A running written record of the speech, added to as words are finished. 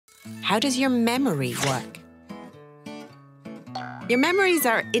How does your memory work? Your memories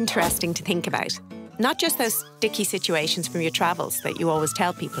are interesting to think about. Not just those sticky situations from your travels that you always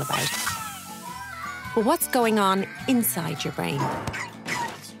tell people about, but what's going on inside your brain.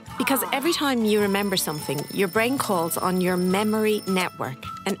 Because every time you remember something, your brain calls on your memory network,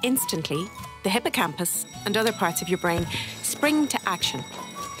 and instantly, the hippocampus and other parts of your brain spring to action.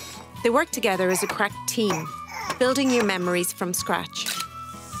 They work together as a crack team, building your memories from scratch.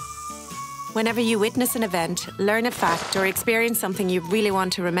 Whenever you witness an event, learn a fact, or experience something you really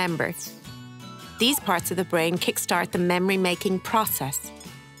want to remember, these parts of the brain kickstart the memory-making process.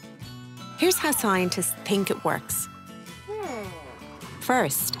 Here's how scientists think it works.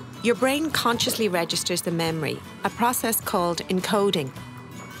 First, your brain consciously registers the memory, a process called encoding.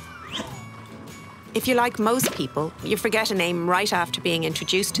 If you're like most people, you forget a name right after being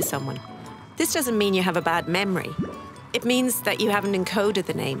introduced to someone. This doesn't mean you have a bad memory. It means that you haven't encoded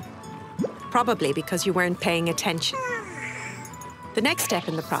the name, probably because you weren't paying attention. The next step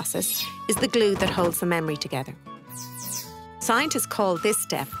in the process is the glue that holds the memory together. Scientists call this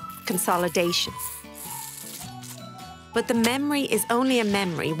step consolidation. But the memory is only a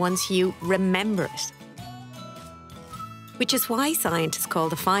memory once you remember it. Which is why scientists call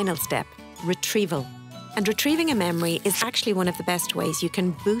the final step retrieval. And retrieving a memory is actually one of the best ways you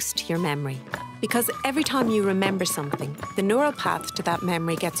can boost your memory. Because every time you remember something, the neural path to that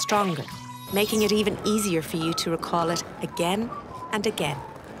memory gets stronger, making it even easier for you to recall it again and again.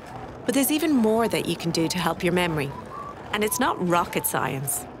 But there's even more that you can do to help your memory. And it's not rocket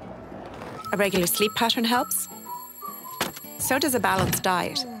science. A regular sleep pattern helps. So does a balanced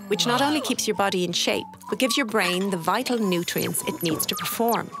diet, which not only keeps your body in shape, but gives your brain the vital nutrients it needs to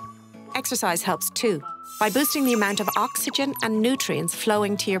perform. Exercise helps too, by boosting the amount of oxygen and nutrients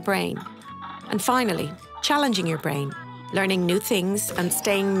flowing to your brain. And finally, challenging your brain. Learning new things and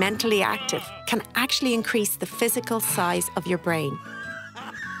staying mentally active can actually increase the physical size of your brain.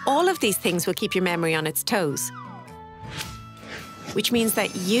 All of these things will keep your memory on its toes, which means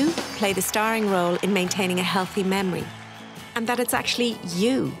that you play the starring role in maintaining a healthy memory, and that it's actually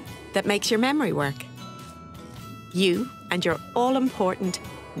you that makes your memory work. You and your all-important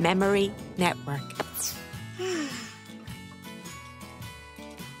memory network.